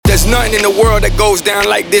There's nothing in the world that goes down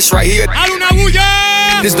like this right here.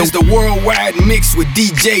 This is the worldwide mix with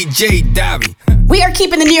DJ J Dobby. We are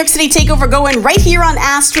keeping the New York City takeover going right here on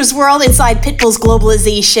Astra's World inside Pitbull's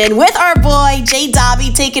Globalization with our boy J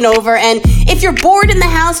Dobby taking over. And if you're bored in the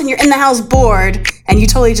house and you're in the house bored, and you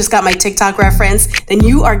totally just got my TikTok reference, then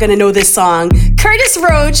you are gonna know this song. Curtis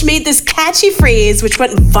Roach made this catchy phrase which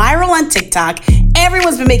went viral on TikTok.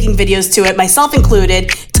 Everyone's been making videos to it, myself included.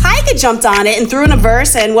 Tyga jumped on it and threw in a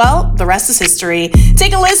verse, and well, the rest is history.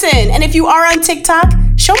 Take a listen, and if you are on TikTok,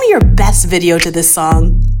 show me your best video to this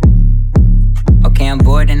song. Okay, I'm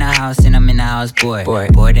bored in the house and I'm in the house bored.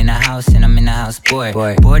 Bored in the house and I'm in the house bored.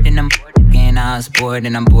 Bored in the in the house bored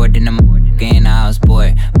and I'm bored in the in the house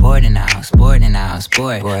bored. Bored in the house, bored in the house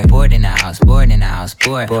bored. Bored in the house, bored in the house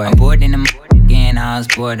bored. I'm bored in the in the house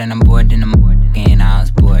bored and I'm bored in the in the house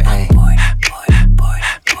bored. Hey.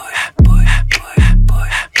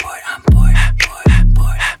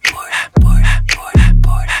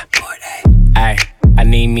 I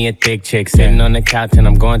need me a thick chick sitting on the couch and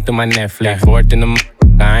I'm going through my Netflix. Bored in the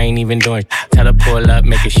I ain't even doing tell her pull up,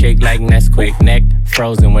 make it shake like Nesquik. Neck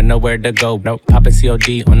frozen with nowhere to go. Nope. Poppin'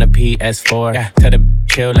 COD on the PS4. Tell the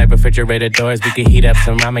chill like refrigerator doors. We can heat up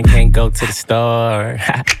some ramen, can't go to the store.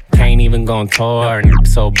 Can't even go on tour.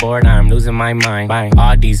 So bored, I'm losing my mind.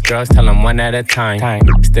 All these girls tell them one at a time.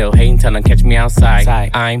 Still hating, tell them catch me outside.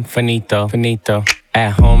 I'm finito.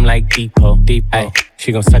 At home like Depot. Ay,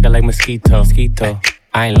 she gon' suck it like mosquito.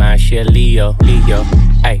 I ain't lying, she a Leo.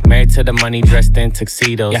 Ay, married to the money, dressed in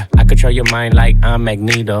tuxedos. I control your mind like I'm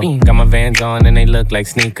Magneto. Got my Vans on and they look like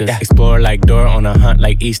sneakers. Explore like Dora on a hunt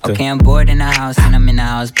like Easter. Okay, I'm bored in the house and I'm in the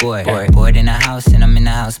house bored. Bored in the house and I'm in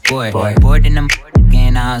the house bored. Bored in the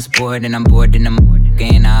in the house bored and I'm bored in the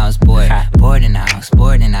in the house bored. Bored in the house,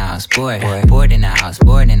 bored in the house bored. Bored in the house,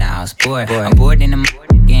 bored in the house bored. I'm bored in the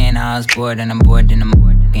in the house bored and I'm bored in the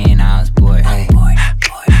in the house bored. Hey.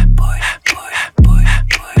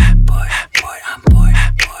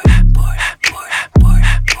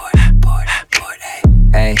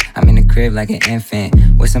 Hey, I'm in the crib like an infant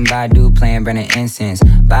with some Badu playing burning incense.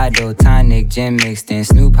 Badu, tonic, gin mixed in.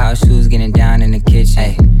 Snoop House shoes getting down in the kitchen.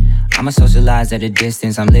 Hey, I'ma socialize at a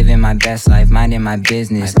distance. I'm living my best life, minding my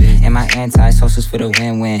business. And my anti-socials for the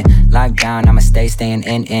win-win. Lockdown, I'ma staying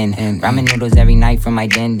in. Ramen noodles every night from my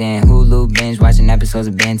den. Hulu binge watching episodes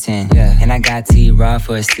of Ben 10. And I got T-Raw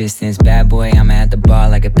for assistance. Bad boy, I'ma at the ball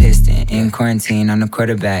like a piston. In quarantine, I'm the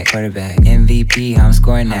quarterback. MVP, I'm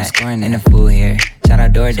scoring that. In the food here. Shout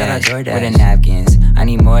out DoorDash with the napkins. I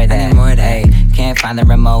need more of that. Hey, can't find the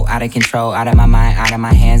remote. Out of control, out of my mind, out of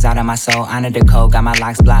my hands, out of my soul. Under the code, got my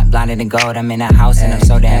locks blocked, blinded in gold. I'm in a house and I'm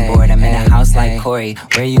so damn bored. I'm in a house like Corey,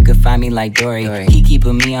 where you could find me like Dory. He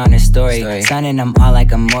keeping me on his story, sunning them all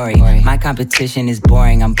like a Maury. My competition is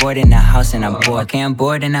boring. I'm bored in the house and I'm bored. Okay, I'm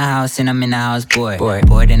bored in the house and I'm in the house bored.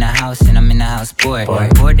 Bored in the house and I'm in the house bored.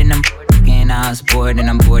 Bored in the in the house bored and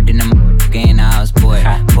I'm bored in the in the house bored.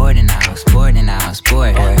 Bored in the house, bored in the house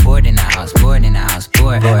bored. Bored in the house, bored in the house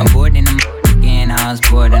bored. I'm bored in the in the house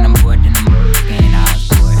bored and I'm bored in the in the house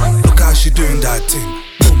bored. Look how she doing that thing.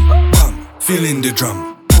 Boom, bam, feeling the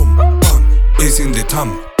drum. Boom, bam, bass in the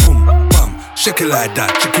tom. Boom, bam, shake it like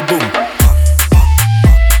that. Shake it, boom.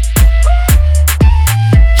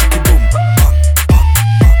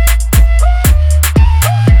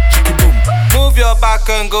 Your back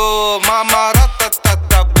and go, mama,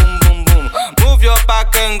 ratatata, boom, boom, boom. Move your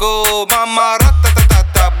back and go, mama,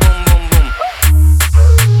 ratatata, boom, boom, boom.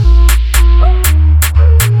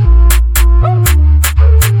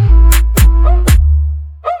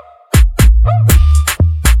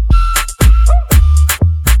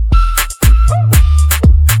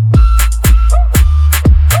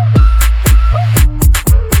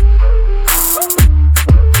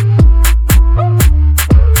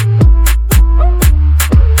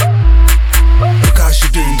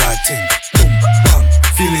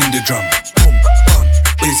 Drum, boom, bam,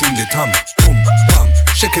 bass in the tom, boom, bam,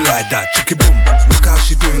 shake it like that, shake it, boom. Look how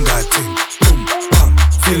she doing that thing, boom, bam,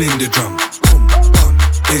 feeling the drum, boom, bam,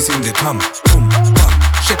 bass in the tom, boom, bam,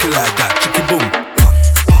 shake it like that, shake it, boom.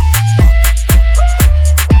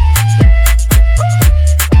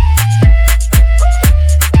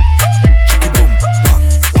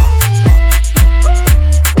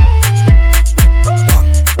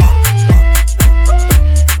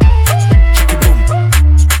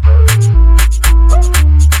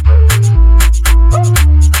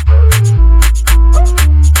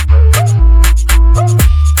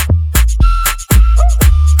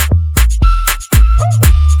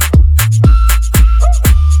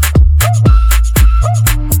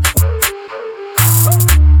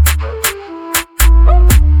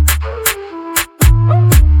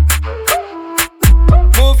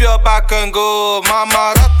 and go,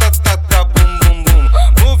 mama, ratatata, boom, boom, boom.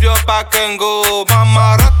 Move your back and go,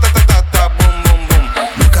 mama, ratatata, boom, boom, boom.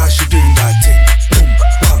 Look how she doing that thing. Boom,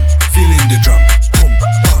 bam, feeling the drum. Boom,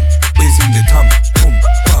 bam, raising the thumb. Boom,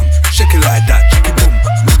 bam, shake it like that, shake it boom.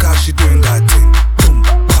 Look how she doing that thing. Boom,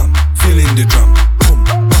 bam, feeling the drum. Boom,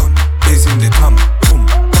 bam, raising the thumb. Boom,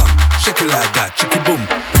 bam, shake it like that, shake it boom.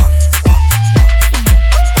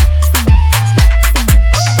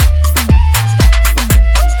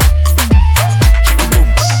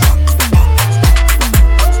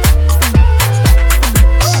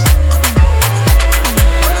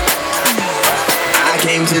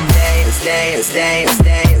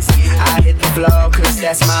 Dance. I hit the floor cause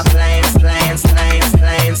that's my plans.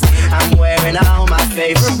 I'm wearing all my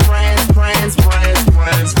favorite brands.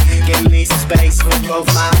 Give me some space for both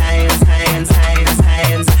my hands.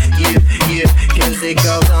 Yeah, cause it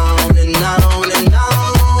goes on and on and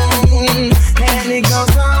on. And it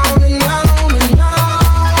goes on and on and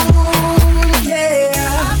on. Yeah,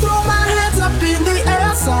 I throw my hands up in the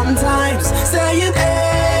air sometimes, saying,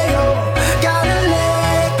 hey, oh, gotta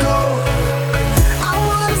let go. I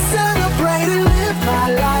wanna celebrate and live my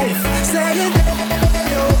life, saying,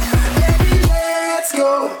 hey, oh, baby, let's go.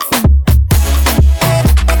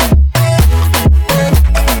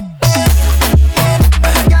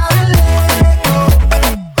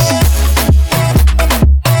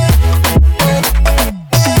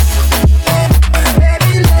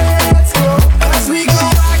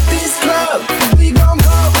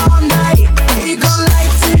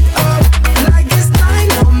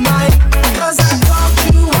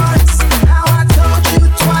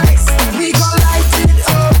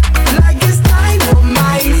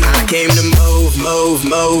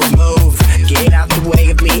 Move. Get out the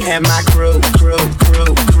way of me and my crew.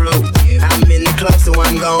 I'm in the club, so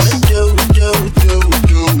I'm gonna do.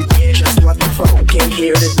 Just what the folk came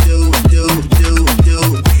here to do.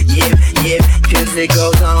 Yeah, cause it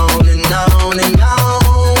goes on and on and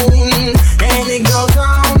on. And it goes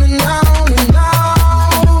on and on and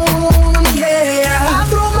on. Yeah, I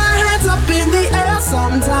throw my hands up in the air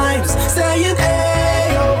sometimes, saying,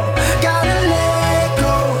 hey, oh, gotta let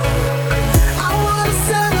go.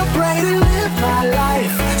 Celebrate and live my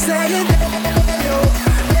life, saying, hey, oh,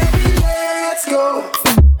 baby, let's go.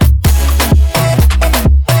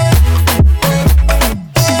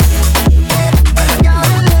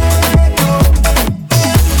 Gotta let go.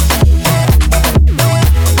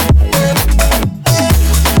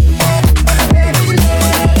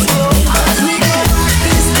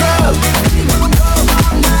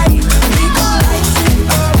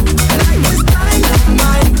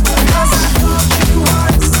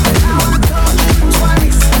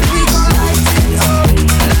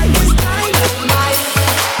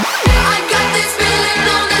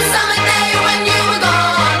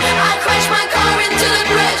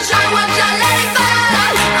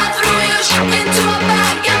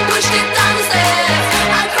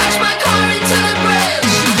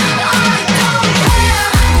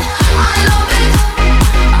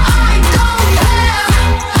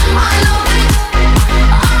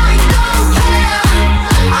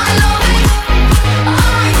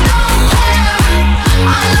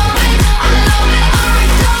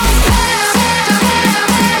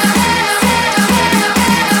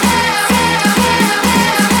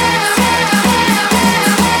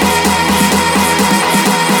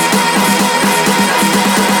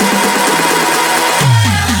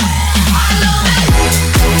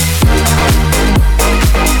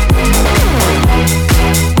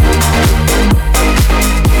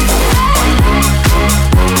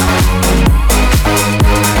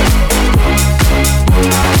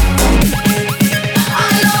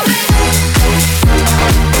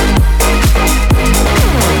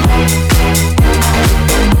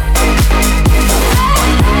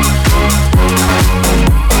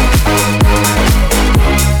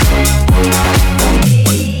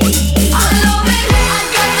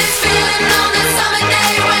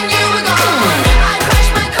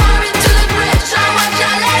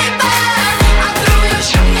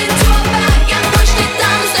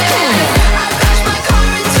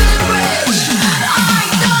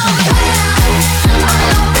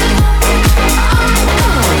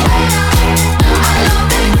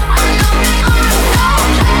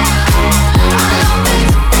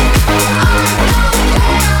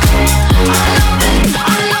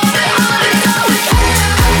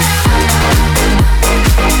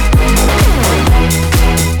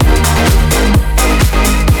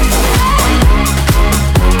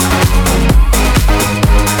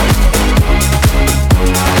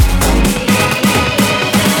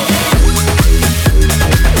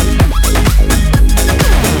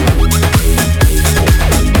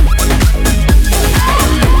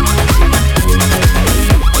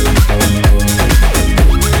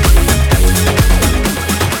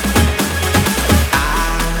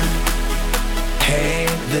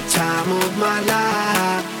 the time of my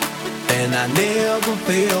life, and I never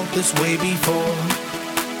felt this way before.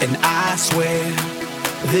 And I swear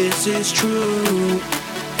this is true,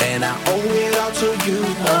 and I owe it all to you.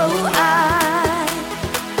 Oh, I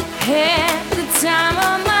had the time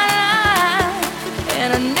of my life,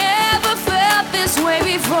 and I never felt this way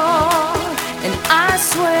before. And I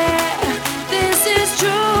swear this is true,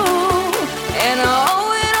 and I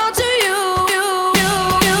owe it all to you.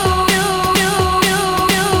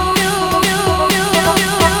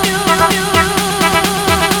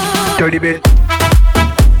 Dirty bit.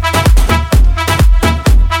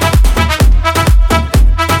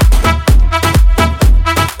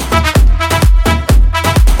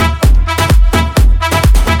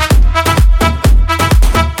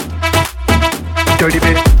 Dirty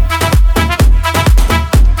bit.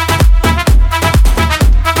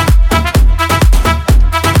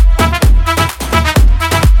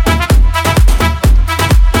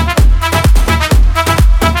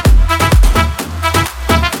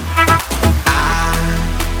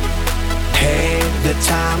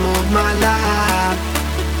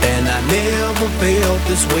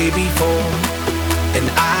 This way before, and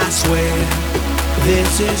I swear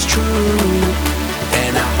this is true,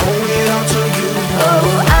 and I owe it all to you.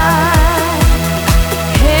 Oh, I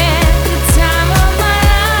had the time of my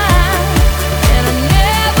life, and I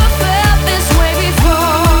never felt this way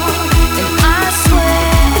before. And I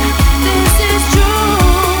swear this is true,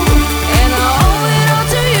 and I owe it all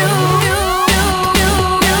to you.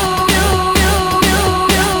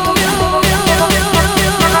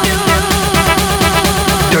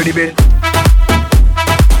 Dirty bit.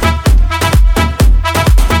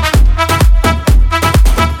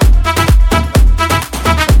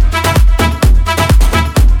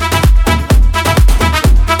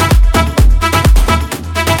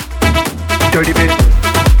 Dirty bit.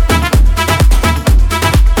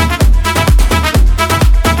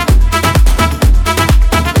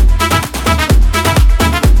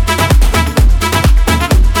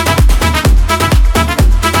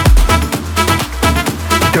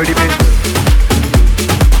 Dirty bit.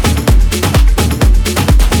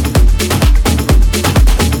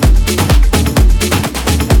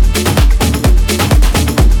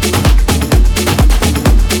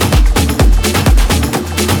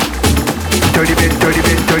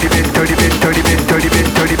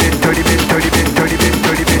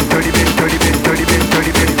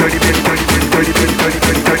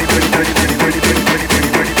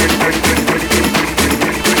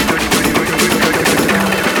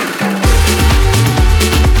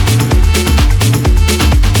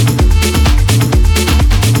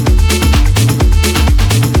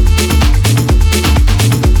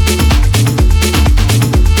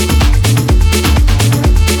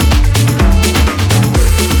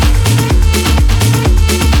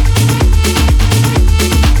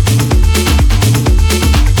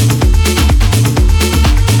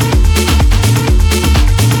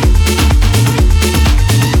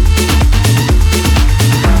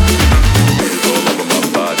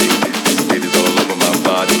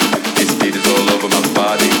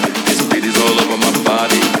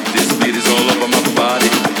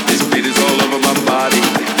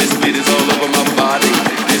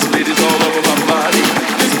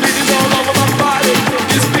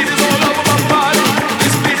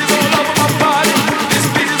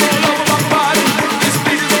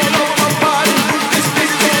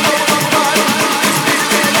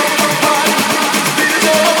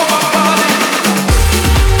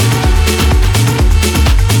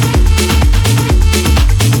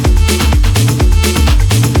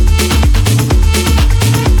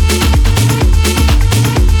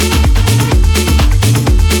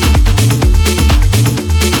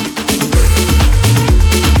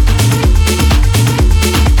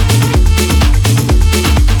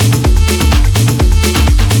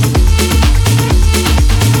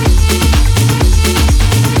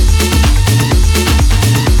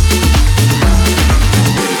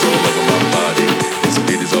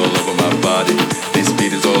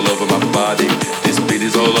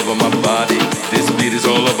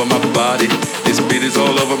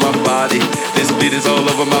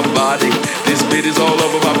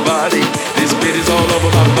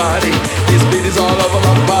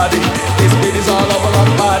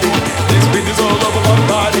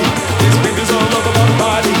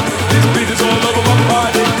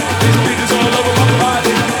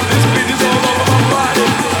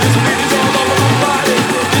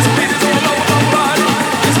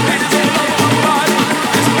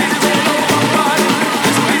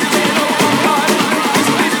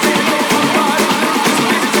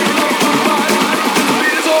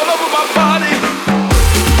 Body.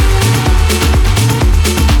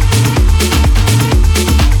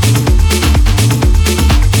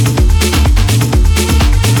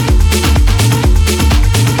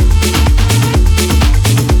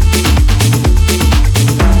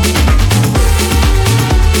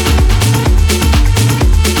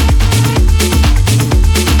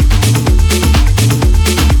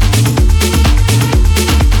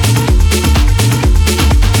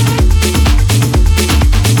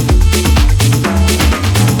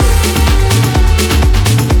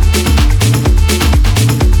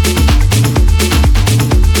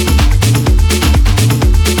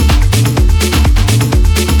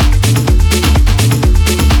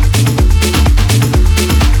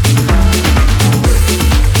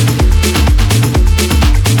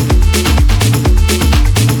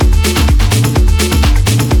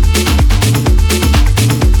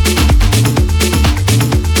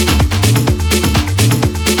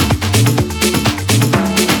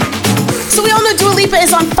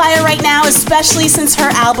 on fire right now, especially since her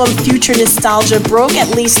album Future Nostalgia broke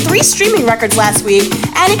at least 3 streaming records last week,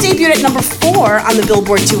 and it debuted at number 4 on the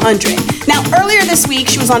Billboard 200. Now, earlier this week,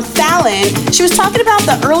 she was on Fallon. She was talking about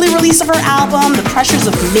the early release of her album, the pressures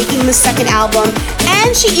of making the second album,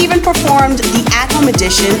 and she even performed the at-home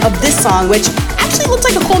edition of this song, which actually looked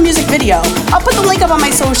like a cool music video. I'll put the link up on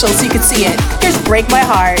my social so you can see it. Here's Break My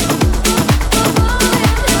Heart.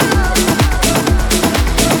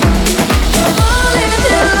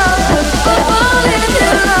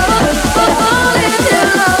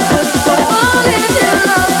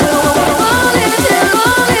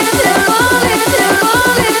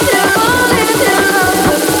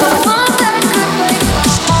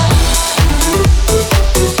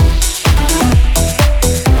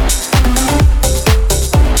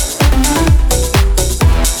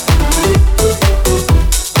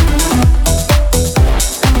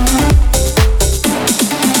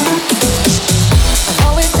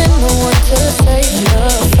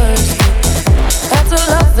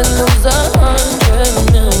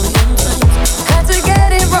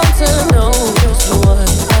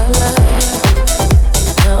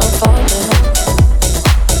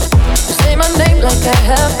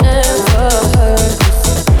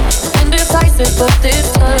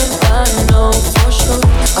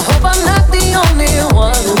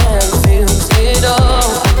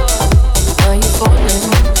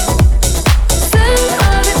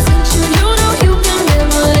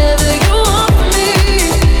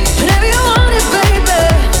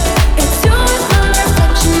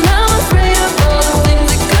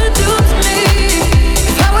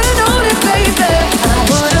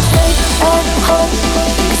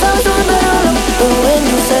 When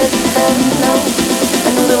you said that no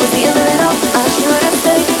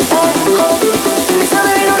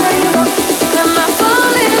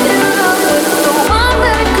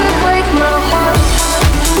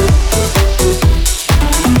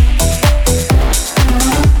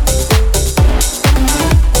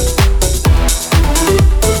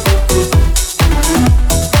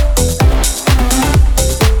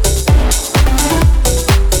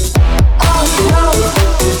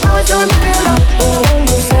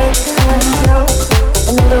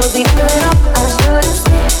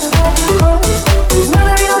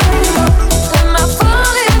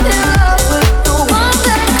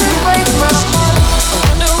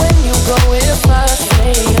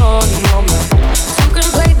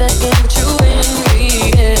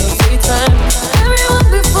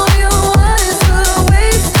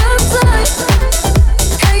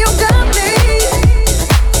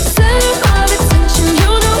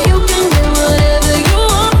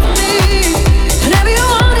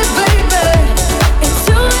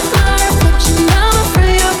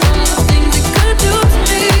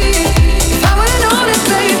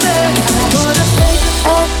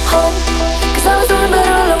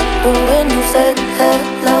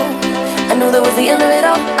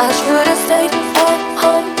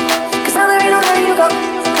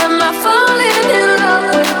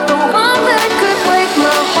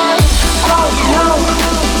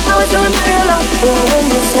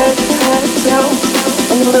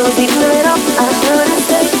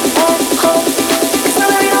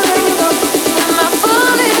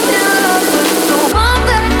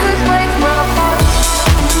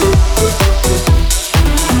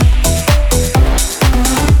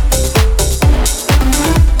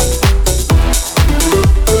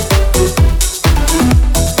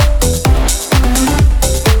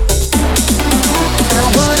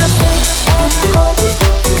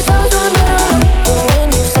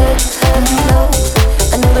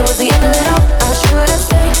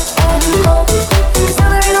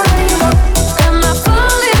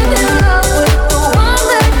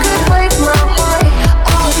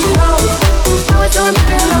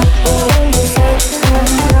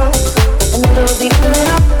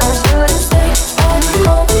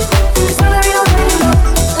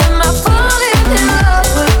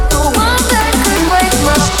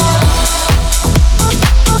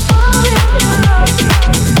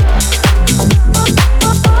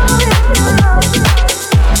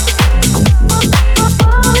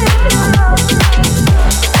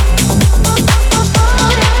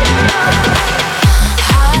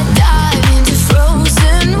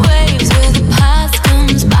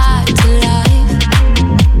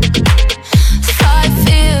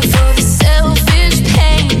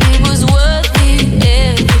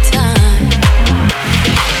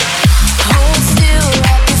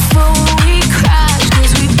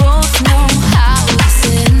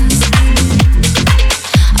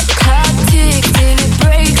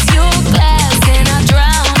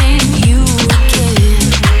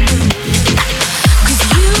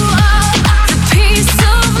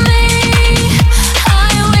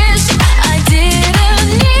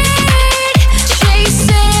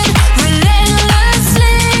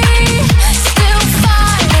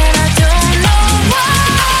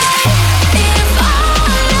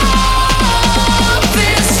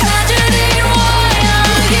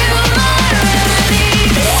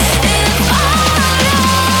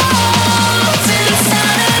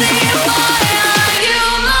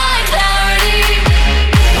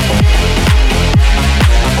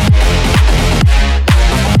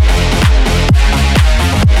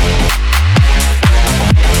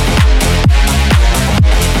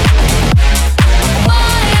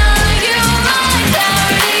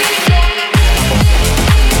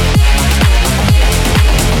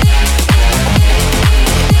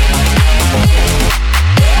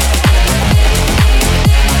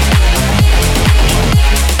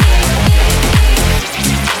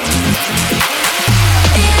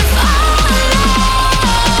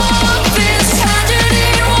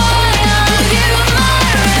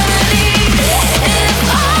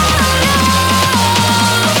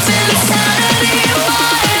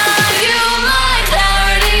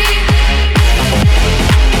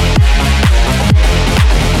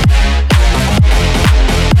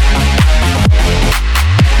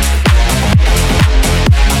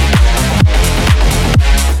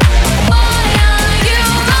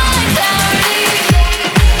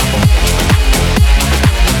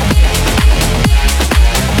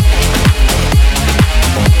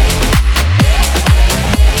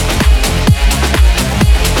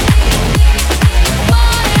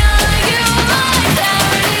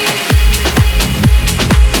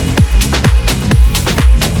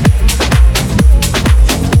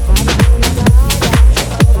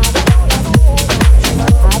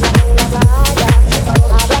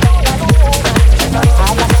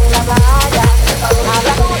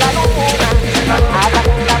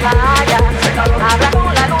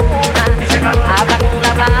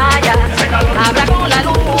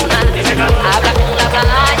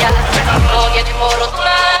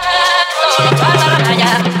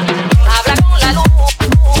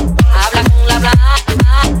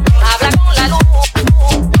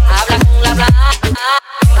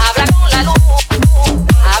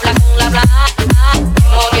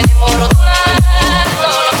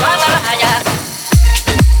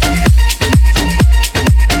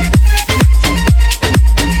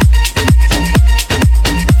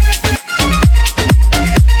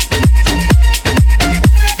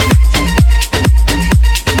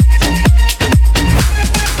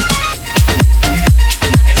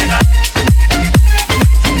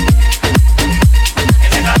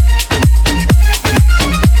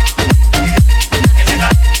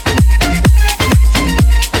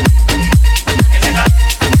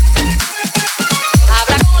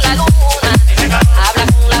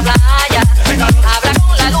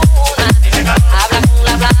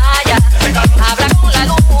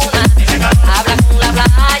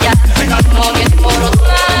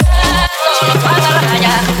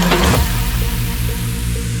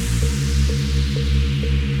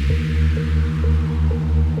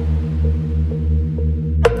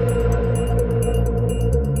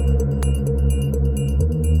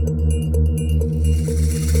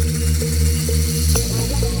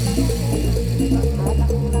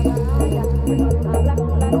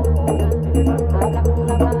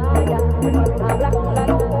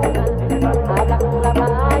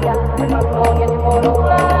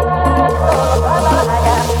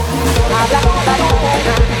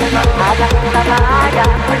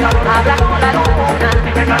habla con la luna,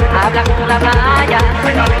 habla con la playa,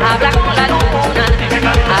 habla con la luna,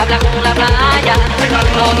 habla con la playa,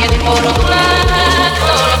 no viene por un lado,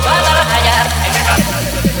 solo para rayar.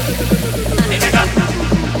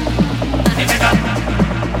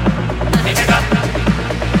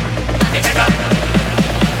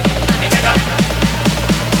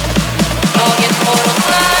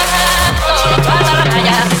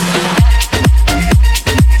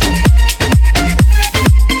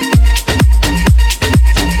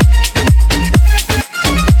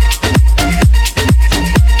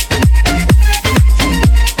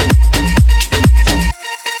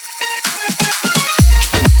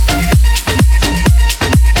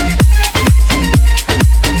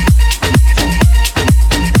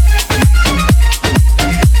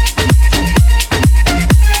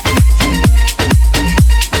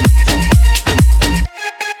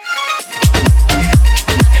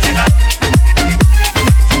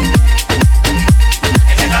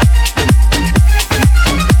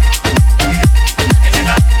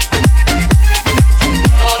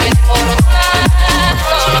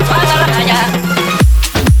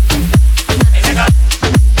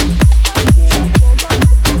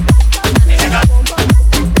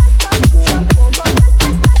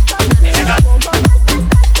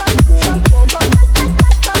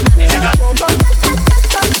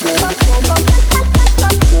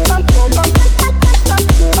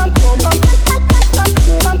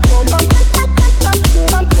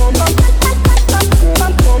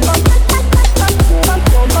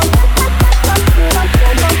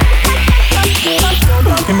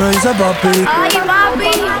 Papi. Ay,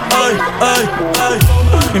 papi. Ay, ay, ay.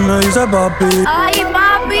 Y me dice papi. Ay,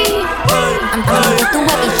 papi. Antes tú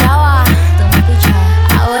me pichabas,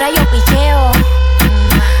 ahora yo picheo.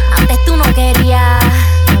 Antes tú no querías,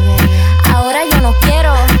 ahora yo no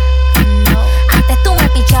quiero. Antes tú me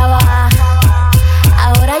pichabas,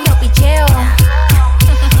 ahora yo picheo.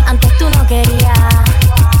 Antes tú no querías,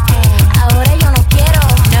 ahora yo no quiero.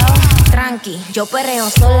 No, tranqui, yo perreo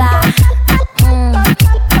sola.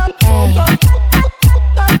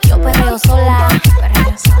 Yo perreo sola,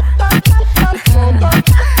 perreo sola.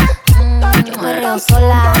 Yo perreo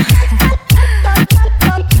sola.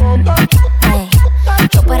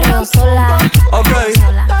 Yo perreo sola. Ok,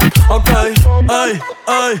 ok, ay,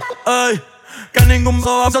 ay, ay. Que ningún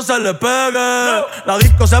bobazo se le pegue. La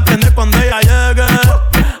disco se prende cuando ella llegue.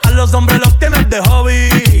 A los hombres los tienes de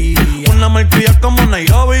hobby. Una malcria como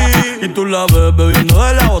Nairobi. Y tú la ves bebiendo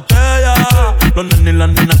de la botella. Los nenes y las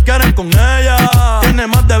nenas quieren con ella. Tiene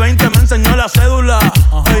más de 20, me enseñó la cédula.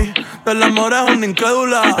 Ey, del amor es una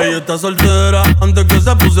incrédula. Ella está soltera antes que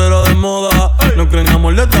se pusiera de moda. No creen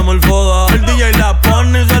amor, le damos el foda. El DJ la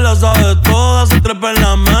pone y se la sabe toda. Se trepa en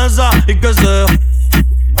la mesa y que se...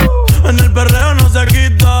 En el perreo no se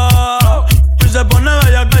quita. Y se pone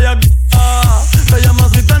bella callaquita. Se llama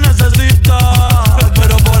si te necesita.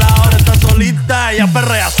 Pero por ahora está solita. Ella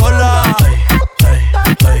perrea sola.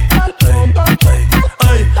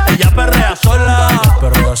 Ella perrea sola. Ella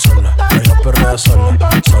perrea sola. Ella perrea sola.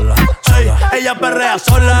 Sola, sola. Ella perrea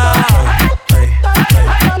sola.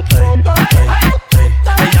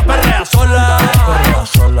 Ella perrea sola. Perrea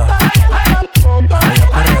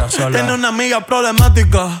sola. Tiene una amiga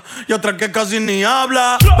problemática y otra que casi ni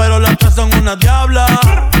habla, pero las tres son una diabla.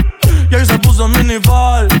 Y ahí se puso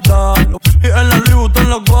minifalda y en la Louis Vuitton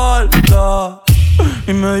los guarda.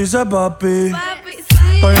 Y me dice papi,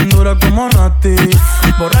 estoy en dura como Nati.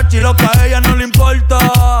 Borracha y loca, a ella no le importa.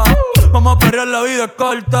 Vamos a perrear, la vida es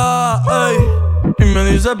corta. Ey. Y me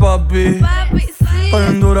dice papi, estoy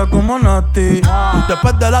en dura como Nati.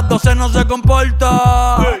 Después de las 12 no se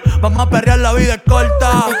comporta. Vamos a perrear, la vida es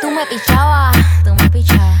corta. Antes tú me pichabas,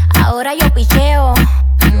 ahora yo picheo.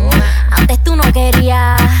 Antes tú no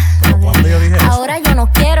querías, ahora yo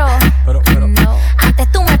no quiero.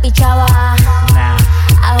 Antes tú me pichabas,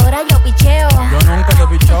 ahora yo picheo. Yo nunca te he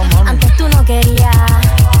pichado, mami. Antes tú no querías,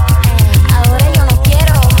 ahora yo no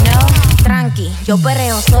quiero. No, tranqui, yo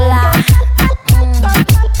perreo sola.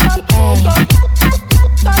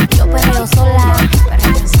 Yo perreo sola,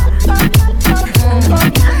 perreo sola.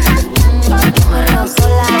 Perreo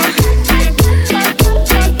sola.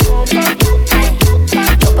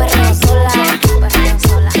 Yo perreo sola, perreo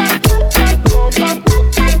sola.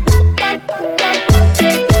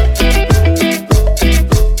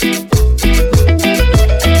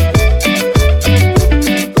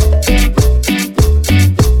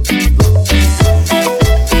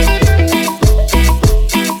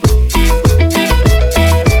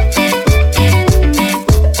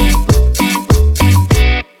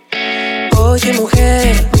 Oye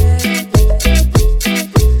mujer,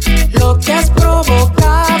 lo que has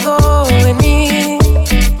provocado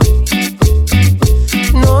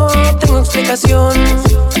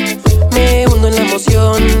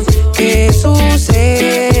que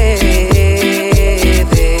sucede.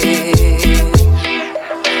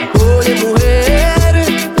 Oye, mujer,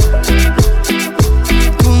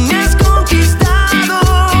 tú me has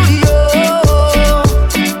conquistado y yo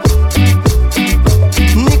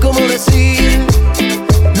ni cómo decir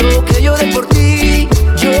lo que yo de por ti.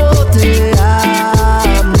 Yo te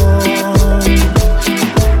amo.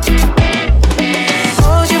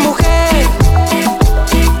 Oye, mujer,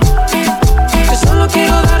 yo solo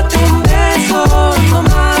quiero darte un beso, no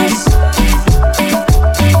más.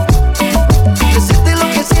 Decirte lo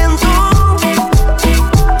que siento,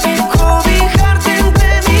 cobijarte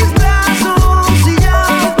entre mis brazos y ya,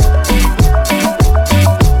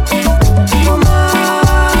 no más.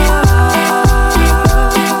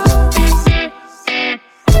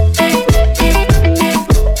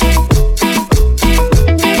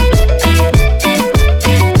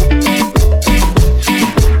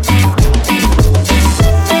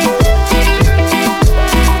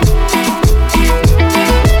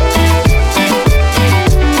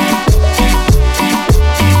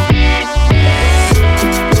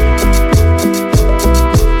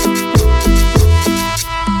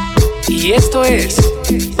 Y esto es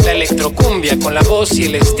la electrocumbia con la voz y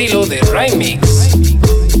el estilo de Remix.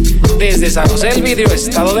 Desde San José del Vidrio,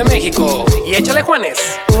 Estado de México. Y échale, Juanes.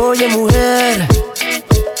 Oye, mujer,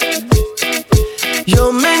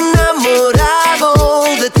 yo me he enamorado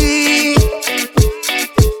de ti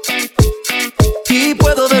y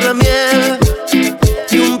puedo ver la miel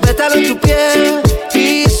y un pétalo en tu piel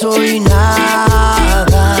y soy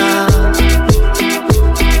nada.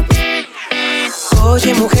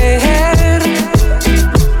 Oye, mujer,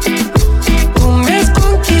 tú me has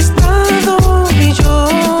conquistado y yo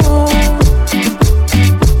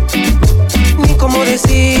ni cómo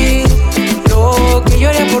decir lo que yo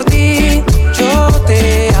haría por ti. Yo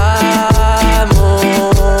te amo.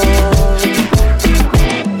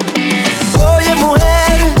 Oye,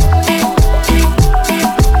 mujer,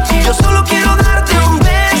 yo solo quiero darte un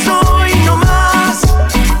beso y no más.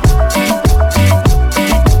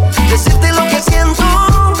 Decirte lo que siento,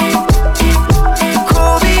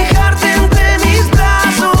 cobijarte entre mis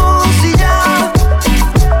brazos y ya.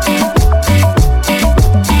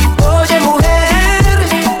 Oye, mujer,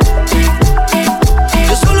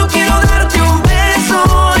 yo solo quiero darte un beso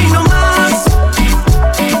y no más.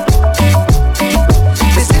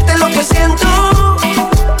 Decirte lo que siento,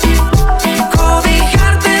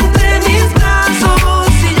 cobijarte entre mis brazos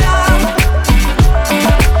y ya.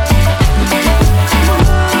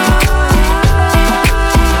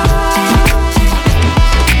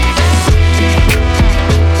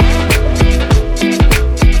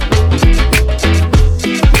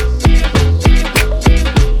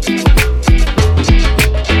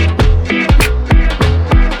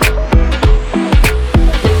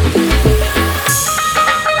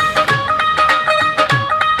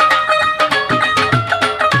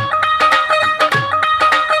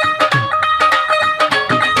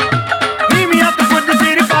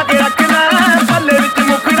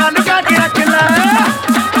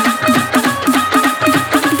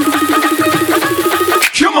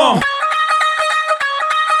 Come on.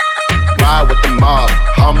 Ride with the mob,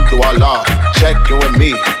 hamdulillah. Check in with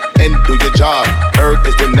me and do your job. Earth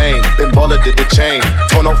is the name, then baller did the chain.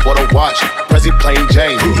 Torn off for the watch, Prezi plain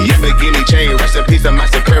Jane. Yamagini chain, rest in peace to my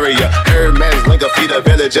superior. Hermes Linga feed a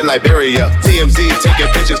village in Liberia. TMZ taking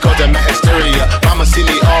pictures, causing my hysteria. Mama see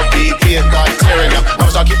me all BT and start tearing up. I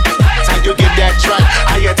was talking time you get that track.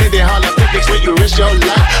 I attended Harlem picnics where you risk your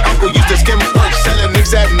life. Uncle used to skim work, selling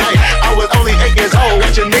nicks at night. I was only 8 years old,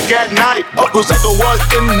 watching Nick at night. Uncle Psycho was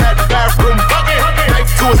in that bathroom bucket.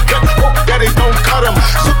 Knife to his gut, hope daddy don't cut him.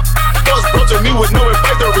 Was brought to me with no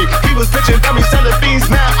advisory. He was pitching dummies, selling beans,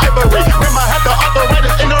 now ivory. Grandma had the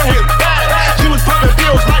arthritis in her hip, bad. She was popping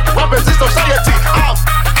pills like rappers in society.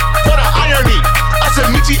 For the irony, I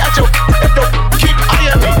said meet you at your keep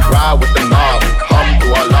eyeing me. Ride with the mob,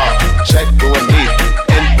 hamdulillah. Check doing me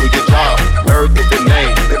and do your job. Earth is the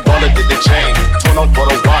name, then baller did the chain. Torn on for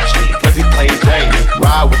the watch, Prezi plain Jane.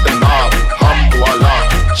 Ride with the mob, hamdulillah.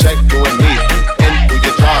 Check doing me and do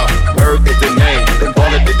your job. Earth is the name, then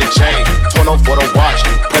baller did the chain. Torn on for the watch,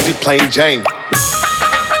 Prezi plain Jane.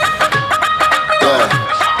 Yeah.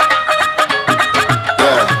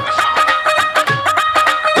 Yeah.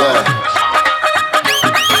 Yeah. Yeah.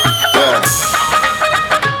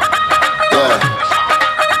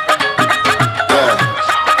 Yeah.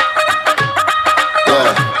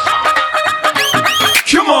 Yeah.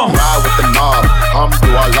 Come on. Ride with the mob,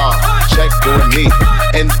 hamdulillah. Check doing me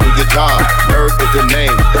and do your job. Earth is the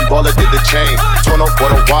name, then baller did the chain. Torn off for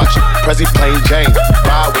the watch, Prezi plain Jane.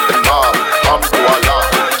 Ride with the mob, hamdulillah.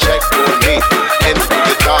 Check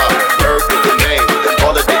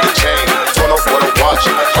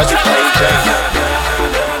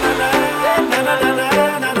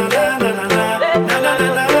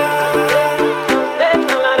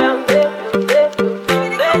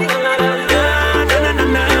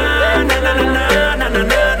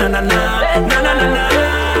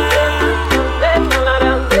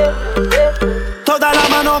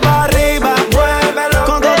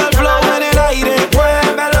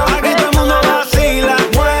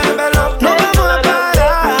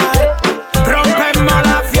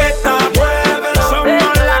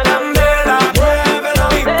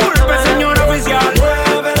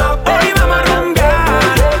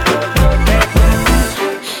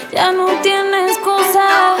ya no tiene excusa.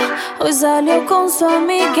 Hoy salió con su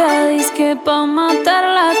amiga, dizque pa' matar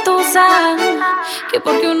la tusa. Que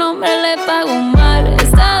porque un hombre le pagó mal,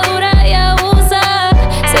 está dura y abusa.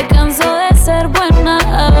 Se cansó de ser buena,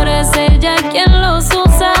 ahora es ella quien los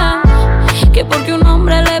usa. Que porque un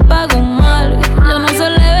hombre le pagó mal, ya no se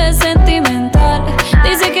le ve sentimental.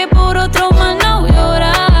 Dice que por otro man no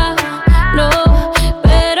llora, no.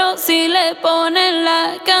 Pero si le ponen la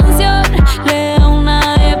canción, le da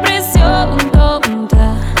una depresión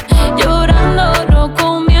tonta. Llorando lo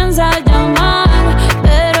comienza a llamar,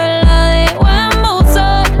 pero él la dejó en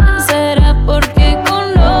buzón. ¿Será porque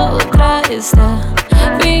con otra está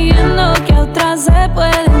fingiendo que a otra se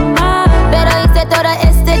puede amar? Pero hice todo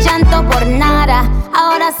este llanto por nada.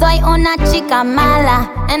 Ahora soy una chica mala.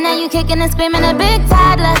 And now you kicking and screaming a big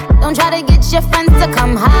toddler. Don't try to get your friends to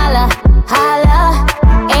come holla, holla.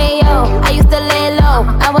 Ayo, I used to lay low.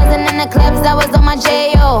 I wasn't in the clubs, I was on my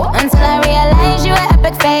J.O. Until I realized you were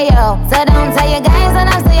epic fail. So don't tell your guys and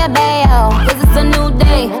I'll say your bayo. Cause it's a new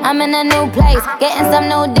day, I'm in a new place. Getting some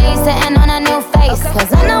new days, sitting on a new face. Cause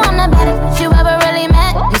I know I'm the baddest you ever really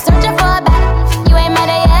met. You searching for a baddest, you ain't met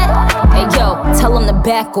it yet. Hey yo, tell him to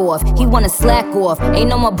back off. He wanna slack off. Ain't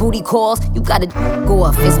no more booty calls. You gotta go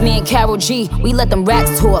off. It's me and Karol G. We let them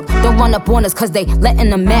racks talk. Don't run up on us cause they letting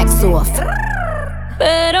the max off.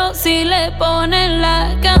 Pero si le ponen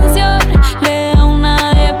la canción, le da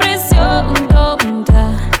una depresión tonta.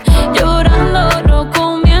 Llorando lo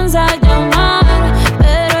comienza a llamar,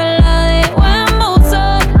 pero él la dejó en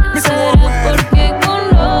buzón. ¿Será porque con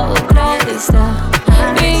otra está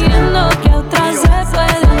pidiendo que a otra se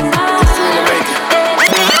puede amar?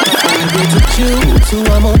 Who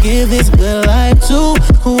I'ma give this good life to,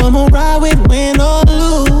 who I'ma ride with, win or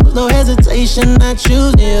lose. No hesitation, I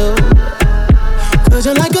choose you. Cause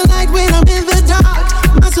you're like a light when I'm in the dark,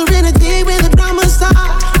 my serenity when the drama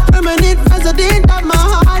starts. Permanent resident of my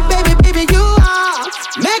heart, baby, baby, you are.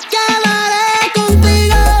 Me quedaré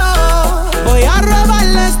contigo. Voy a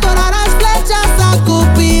robarles todas las flechas a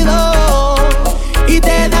Cupido. Y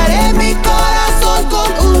te daré mi corazón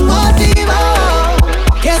con un motivo,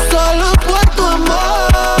 que solo por tu amor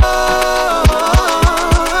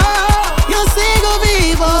yo sigo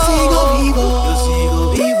vivo, sigo vivo, yo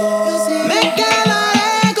sigo vivo, yo sigo. Me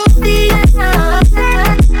quedaré contigo.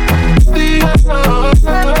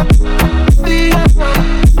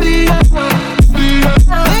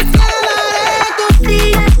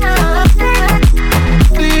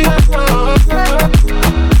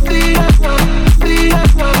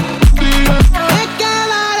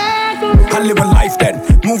 I live a life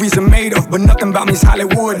that movies are made of, but nothing about me's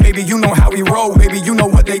Hollywood. Baby, you know how we roll. Baby, you know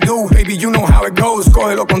what they do. Baby, you know how it goes.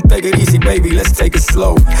 Cógelo con take it easy, baby, let's take it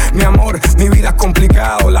slow. Mi amor, mi vida es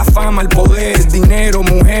complicado. La fama, el poder, el dinero,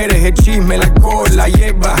 mujeres, el chisme, el alcohol, la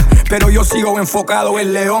hierba. Pero yo sigo enfocado,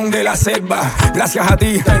 el león de la selva. Gracias a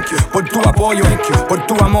ti, thank you, por tu apoyo, thank you, por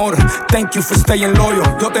tu amor. Thank you for staying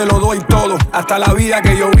loyal. Yo te lo doy todo, hasta la vida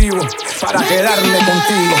que yo vivo, para quedarme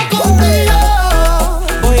contigo.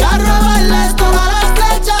 Voy a robarles todas las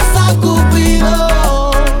flechas a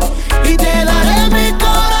Cupido. Y te daré mi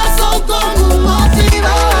corazón con un motivo,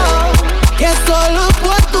 que solo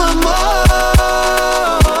por tu amor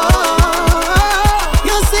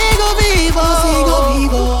yo sigo vivo, sigo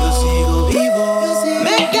vivo, yo sigo vivo, yo sigo.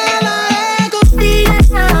 Me quedaré contigo.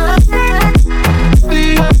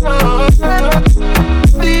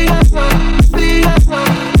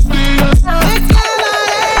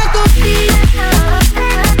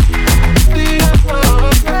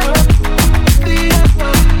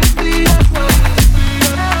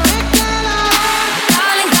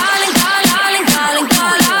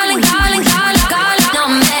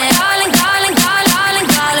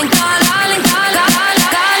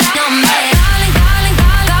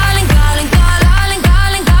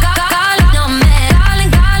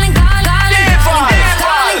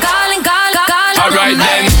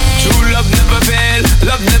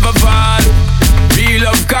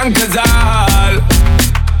 Conquers all.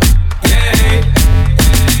 Yeah.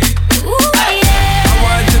 I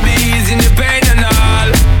want to be easy in the pain and all.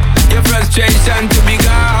 Your frustration to be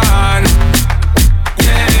gone.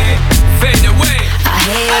 Yeah. Fade away.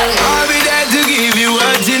 I'll be there to give you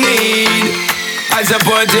what you need. I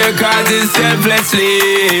support your causes selflessly.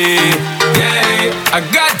 Yeah. I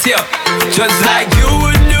got you. Just like you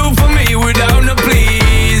would do for me without no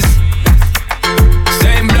please.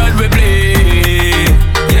 Same blood we bleed.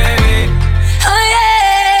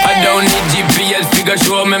 Don't need GPS, figure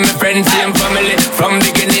show me my friends, same family. From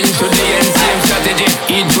beginning to the end, same strategy.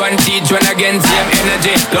 Each one teach one again, same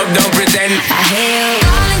energy. Love don't pretend. I hear you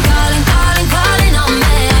calling, calling, calling, calling on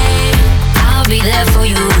me. I'll be there for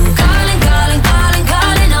you.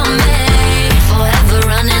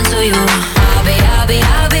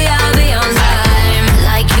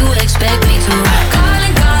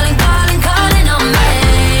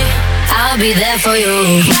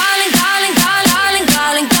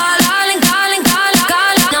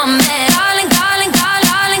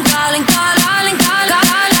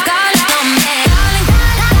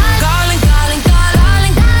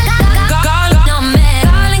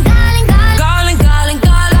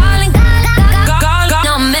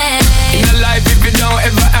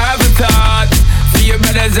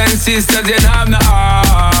 sisters, you know I'm the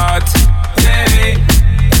heart. Yeah.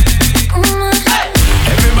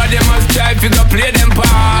 Everybody must try if you go play them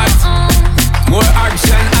part. More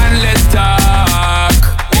action and less talk.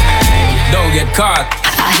 Don't get caught.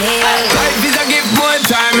 Life is a gift, more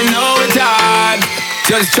time, you know it's hard.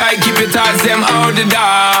 Just try keep your thoughts them out the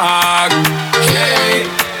dark. Yeah.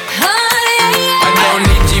 I don't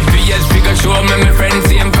need GPS, figure show me my friends,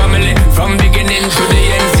 same family. From beginning to the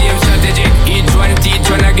end, same strategy. Each one teach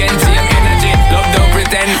one again, same energy. Love don't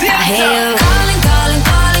pretend. Calling, calling,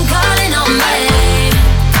 calling, calling on me.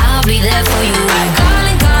 I'll be there for you.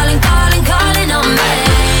 Calling, calling, calling, calling on me.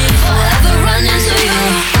 Forever running to you.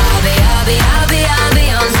 I'll be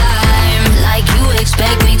on time, like you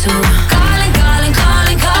expect me to. Calling, calling,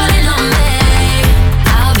 calling, calling on me.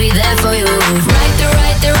 I'll be there for you. Right there,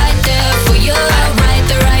 right there, right there for you. Right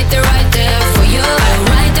there, right there, right there for you.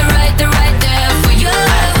 Right there, right there, right there for you.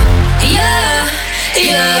 Yeah,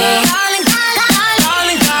 yeah. Calling, calling,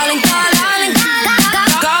 calling, calling, calling,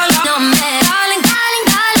 calling on me. Calling, calling,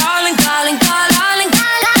 calling, calling, calling,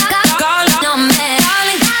 calling on me.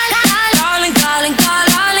 Calling, calling, calling, calling,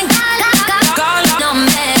 calling, calling on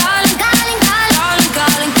me. Calling, calling, calling,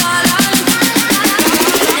 calling, calling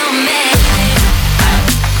on me.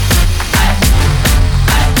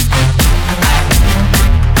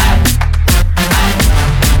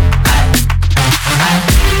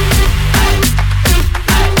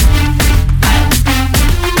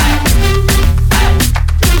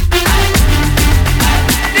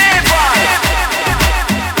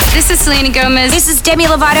 This is Selena Gomez. This is Demi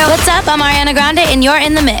Lovato. What's up? I'm Ariana Grande, and you're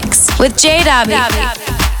in the mix with J Dobby.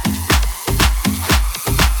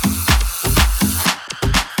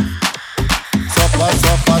 Sopa,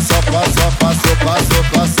 sopa, sopa, sopa, sopa,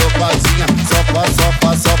 sopa, sopadinha. Sopa,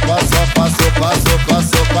 sopa, sopa, sopa, sopa, sopa,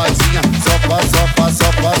 sopadinha. Sopa, sopa,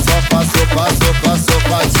 sopa, sopa, sopa, sopa,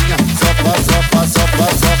 sopadinha. Sopa, sopa, sopa,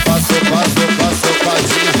 sopa, sopa, sopa,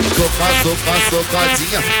 sopadinha. Sopa, sopa,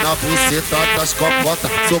 socadinha na buceta das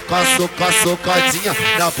cocotas. Soca, soca, socadinha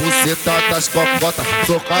na buceta das cocotas.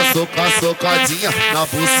 Soca, soca, socadinha na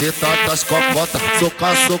buceta das cocotas. Soca,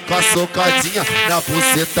 soca, socadinha na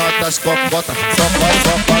buceta das cocotas. Sopa,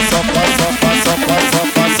 sopa, sopa, sopa, sopa,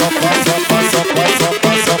 sopa, sopa,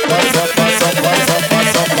 sopa, sopa, sopa,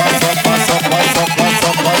 sopa, sopa,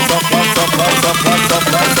 sopa, sopa,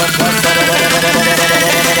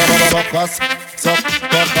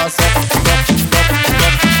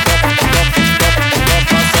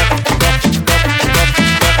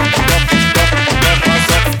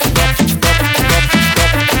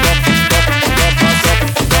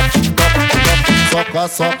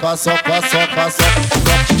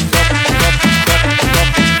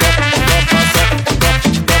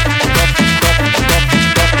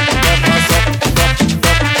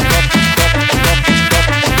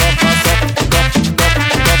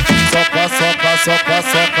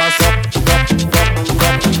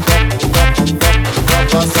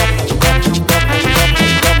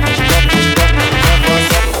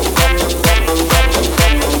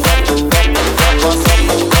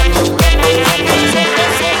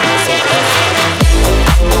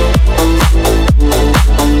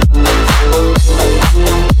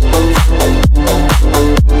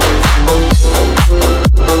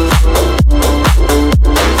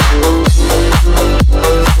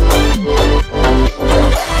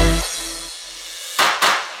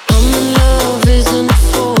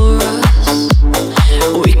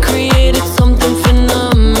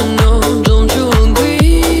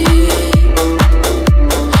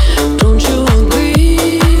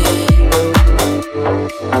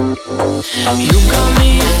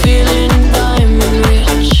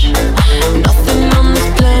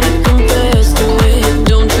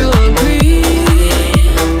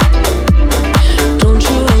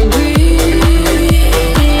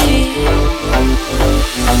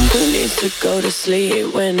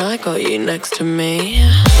 next to me.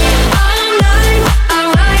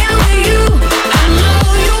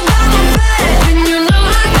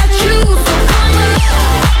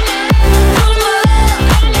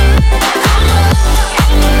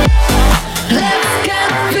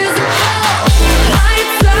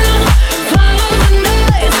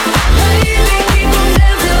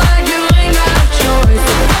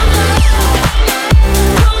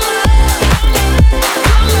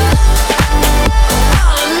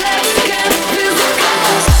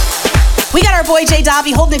 boy Jay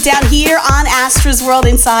Dobby holding it down here on Astra's World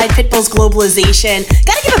inside Pitbull's Globalization.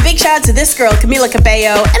 Gotta give a big shout out to this girl, Camila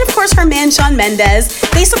Cabello, and of course her man Shawn Mendes.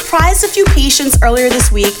 They surprised a few patients earlier this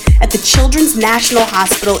week at the Children's National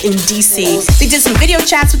Hospital in DC. They did some video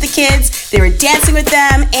chats with the kids, they were dancing with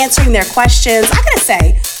them, answering their questions. I gotta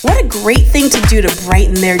say, what a great thing to do to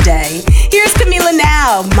brighten their day. Here's Camila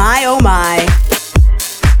now, My Oh My.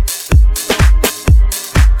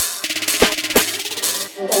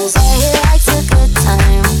 They say he likes a good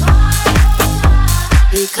time.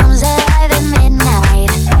 He comes alive at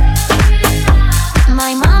midnight.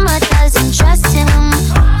 My mama doesn't trust him.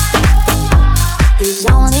 He's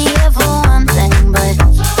only here for one thing, but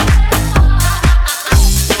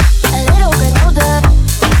a little bit older,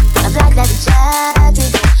 a black leather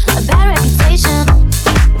jacket, a bad reputation,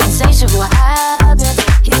 insatiable habits.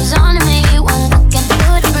 He was on to me one look and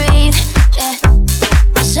couldn't breathe. Yeah,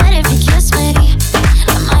 I said if you kiss me,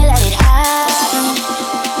 let it happen.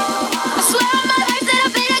 I swear on my life that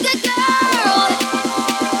I've been a good girl.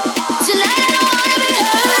 Tonight I don't wanna be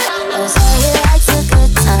hurt. They say he likes a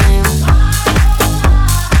good time.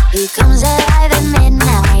 He comes alive at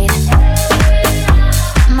midnight.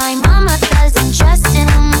 My mama doesn't trust him.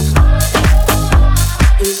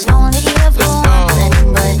 He's only here for one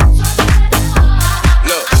thing, but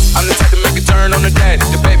look, I'm the type to make a turn on the daddy.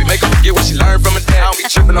 The baby make her forget what she learned from her dad. I don't be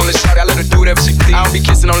tripping on this shawty, I let her do whatever she please. I don't be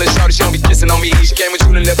kissing on this shawty, she don't be kissing on me. She came with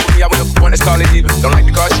you and left with me, I went up for one, let's call it even. Don't like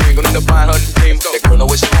the car, she ain't gonna end up buying her the dream. That girl know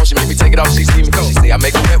what she wants, she make me take it off, she see me. She say I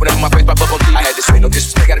make her wet whenever my face pop up on TV. I had to say no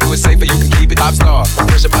disrespect, gotta do it safer, you can keep it. Top star,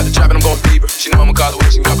 fresh about the trap and I'm going fever. She know I'ma call her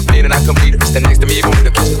when she come for me and I come beat her. Stand next to me, you gon' end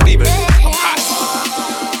up kissing fever. I'm hot. I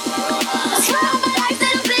swear on my life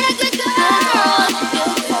that I've been a good girl.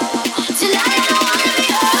 Tonight I don't wanna be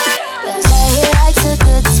hurt. They say he likes a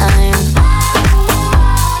good time.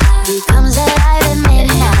 He comes alive at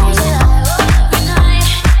midnight.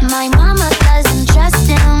 My mama doesn't trust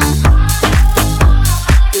him.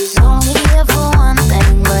 He's only here for one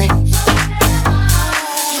thing, but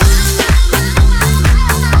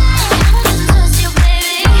trust you,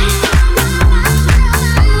 baby. They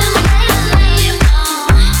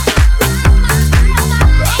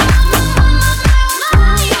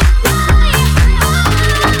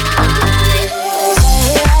say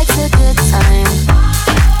he likes a good time.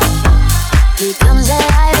 He comes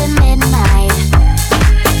alive at midnight.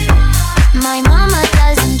 My mama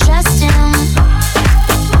doesn't trust him.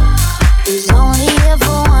 He's only here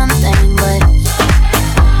for one thing, but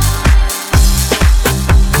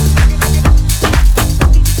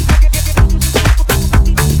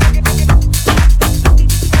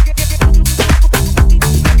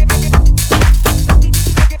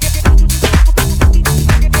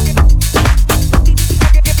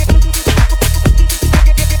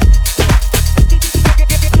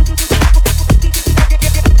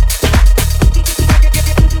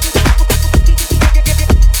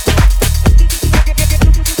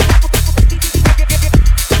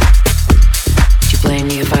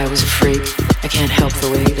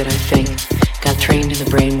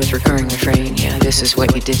this is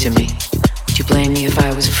what you did to me. Would you blame me if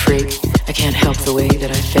I was a freak? I can't help the way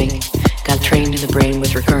that I think. Got trained in the brain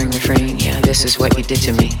with recurring refrain. Yeah, this is what you did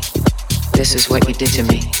to me. This is what you did to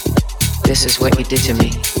me. This is what you did to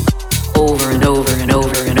me. Over and over and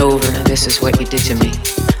over and over. This is what you did to me.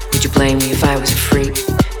 Would you blame me if I was a freak?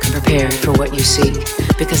 Come prepared for what you seek,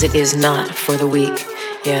 because it is not for the weak.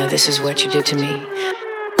 Yeah, this is what you did to me.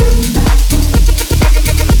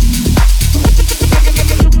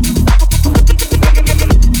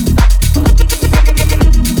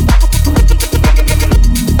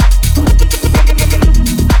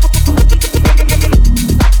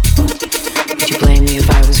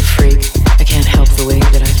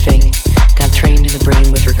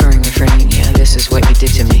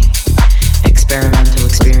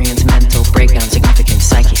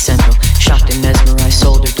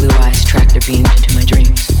 Beamed into my dream.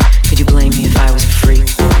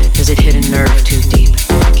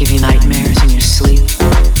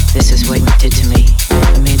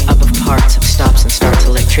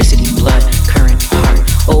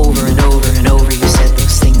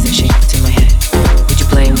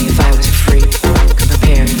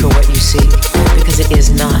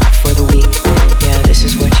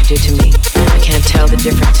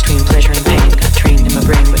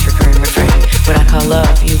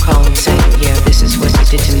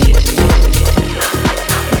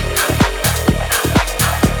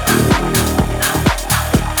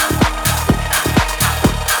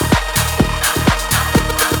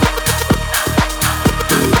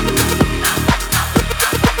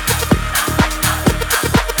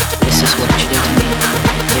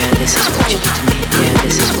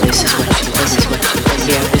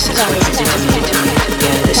 what you did to me.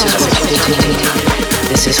 Yeah, this is what you did to me.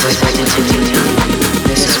 This is what you did to me.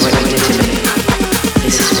 This is what you did to me.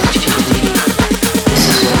 This is what you did to me. This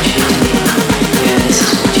is what you did to me. Yeah, this is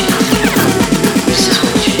what you did to me. This is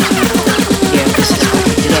what you did to me. Yeah,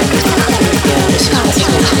 this is what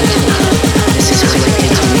you did to me. Yeah, this is what you did to me.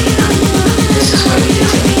 This is what you did to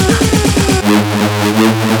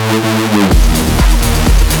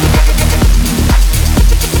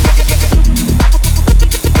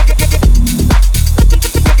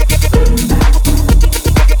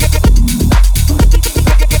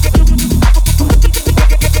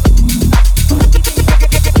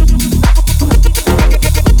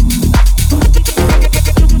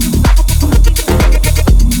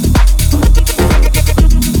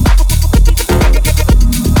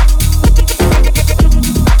This is what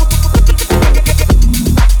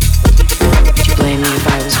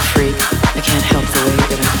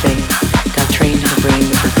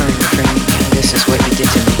you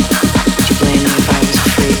did to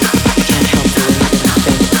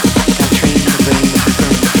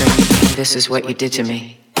me. This is what you did to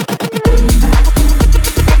me.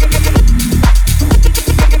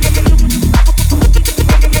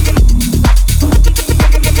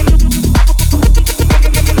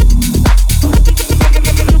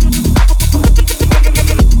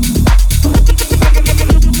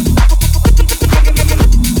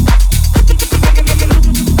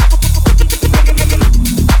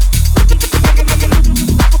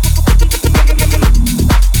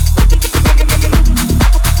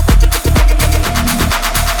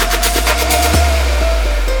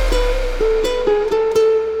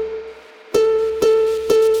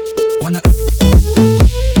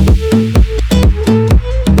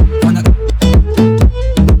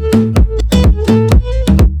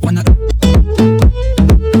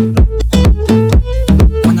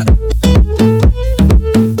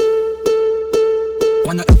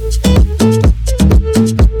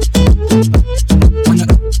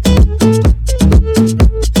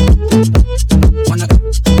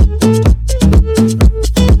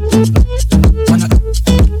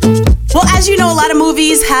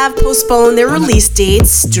 Have postponed their release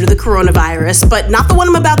dates due to the coronavirus, but not the one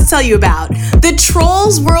I'm about to tell you about. The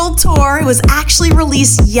Trolls World Tour was actually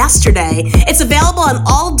released yesterday. It's available on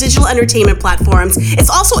all digital entertainment platforms. It's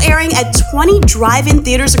also airing at 20 drive-in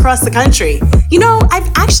theaters across the country. You know, I've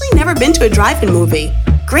actually never been to a drive-in movie.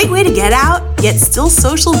 Great way to get out, yet still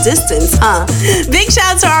social distance, huh? Big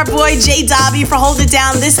shout out to our boy Jay Dobby for holding it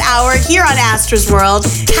down this hour here on Astra's World.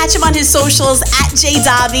 Catch him on his socials at Jay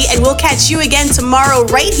Dobby, and we'll catch you again tomorrow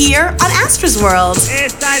right here on Astra's World.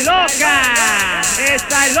 Está loca,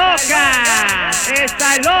 está loca,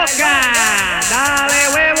 está loca, dale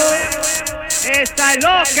huevo. Está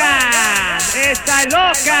loca, está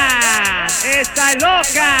loca, está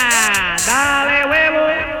loca, dale huevo.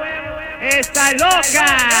 Está loca,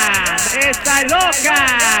 está loca,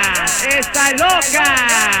 está loca,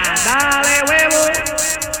 dale huevo.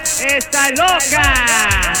 Está loca,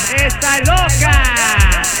 está loca,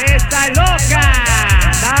 está loca,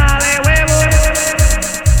 dale huevo.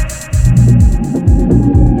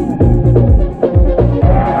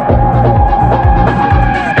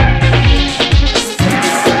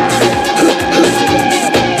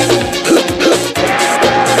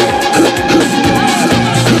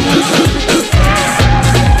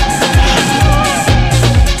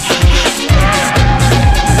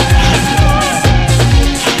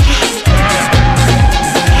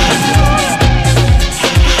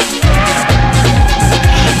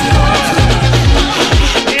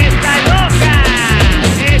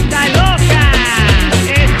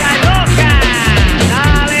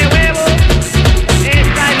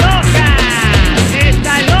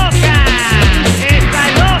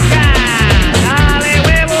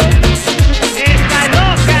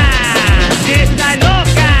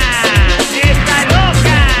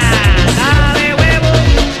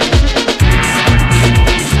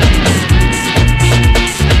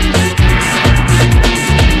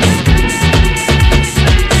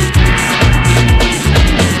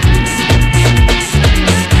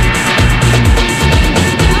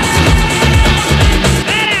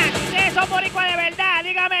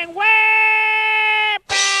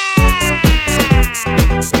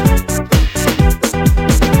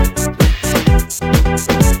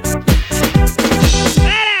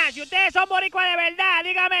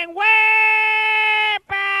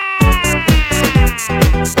 Wepa.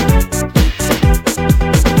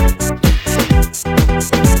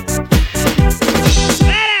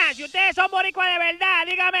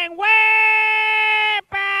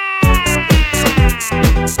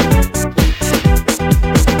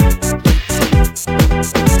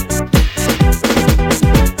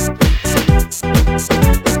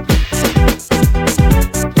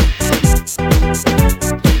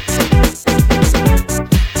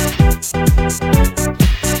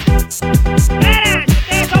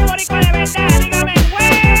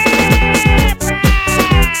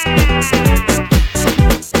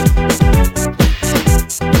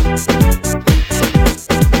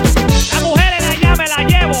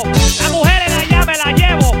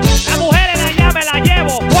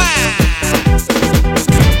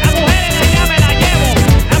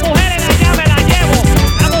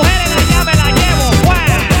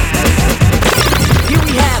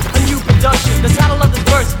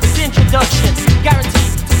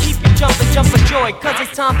 destroyed, cause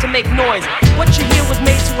it's time to make noise. What you hear was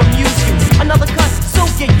made to amuse you. Another cut, so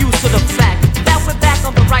get used to the fact that we're back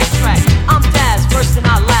on the right track. I'm Daz, first and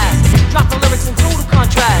not last. Drop the lyrics in total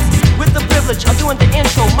contrast with the privilege of doing the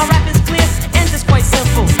intro. My rap is clear and it's quite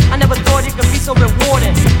simple. I never thought it could be so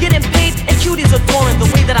rewarding. Getting paid and cuties adoring the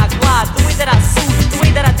way that I glide, the way that I soothe, the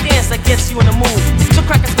way that I dance that gets you in the mood. So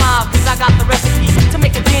crack a smile, cause I got the recipe to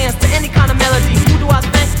make a dance to any kind of melody. Who do I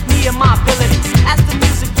thank? Me and my ability. As the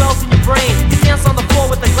music dwells in your brain, you dance on the floor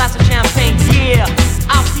with a glass of champagne. Yeah,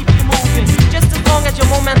 I'll keep you moving, just as long as your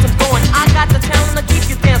momentum's going. I got the talent to keep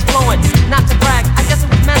your dance flowing. Not to brag, I guess it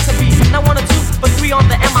was meant to be. Not 1 or 2, but 3 on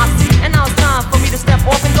the MIC. And now it's time for me to step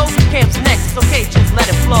off and go. Camp's next, it's okay, just let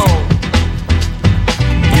it flow.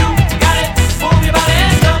 You got it, move your body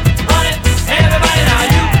and jump on it. Everybody now,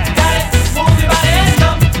 you got it, move your body and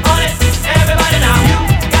jump on it. Everybody now, you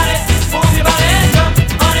got it, move your body and jump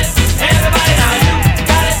on it. Everybody now, you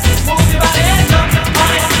got it, move your body and jump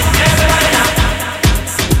on it. Everybody now.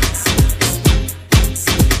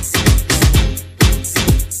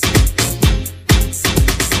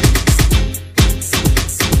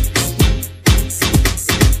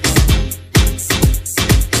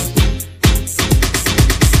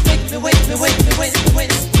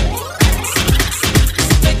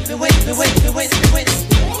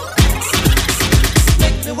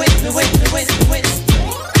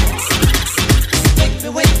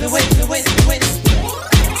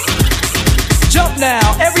 Jump now,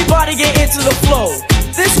 everybody get into the flow.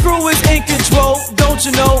 This crew is in control, don't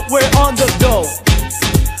you know we're on the go.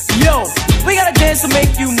 Yo, we got a dance to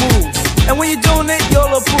make you move, and when you're doing it,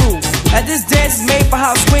 you'll approve. And this dance is made for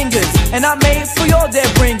house swingers, and not made for your dead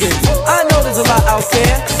bringers. I know there's a lot out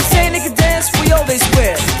there saying they can dance for yo, they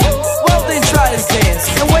swear. Well then try this dance,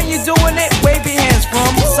 and when you're doing it, wave your hands from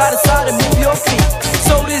side to side and move your feet.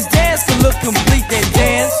 So this dance can look complete, then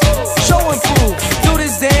dance, show and prove. Do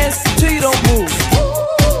this dance till you don't move,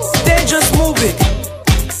 then just move it.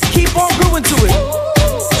 Keep on grooving to it,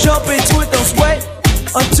 jump into it, don't sweat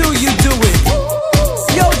until you do it.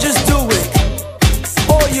 Yo, just do it,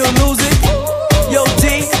 or you'll lose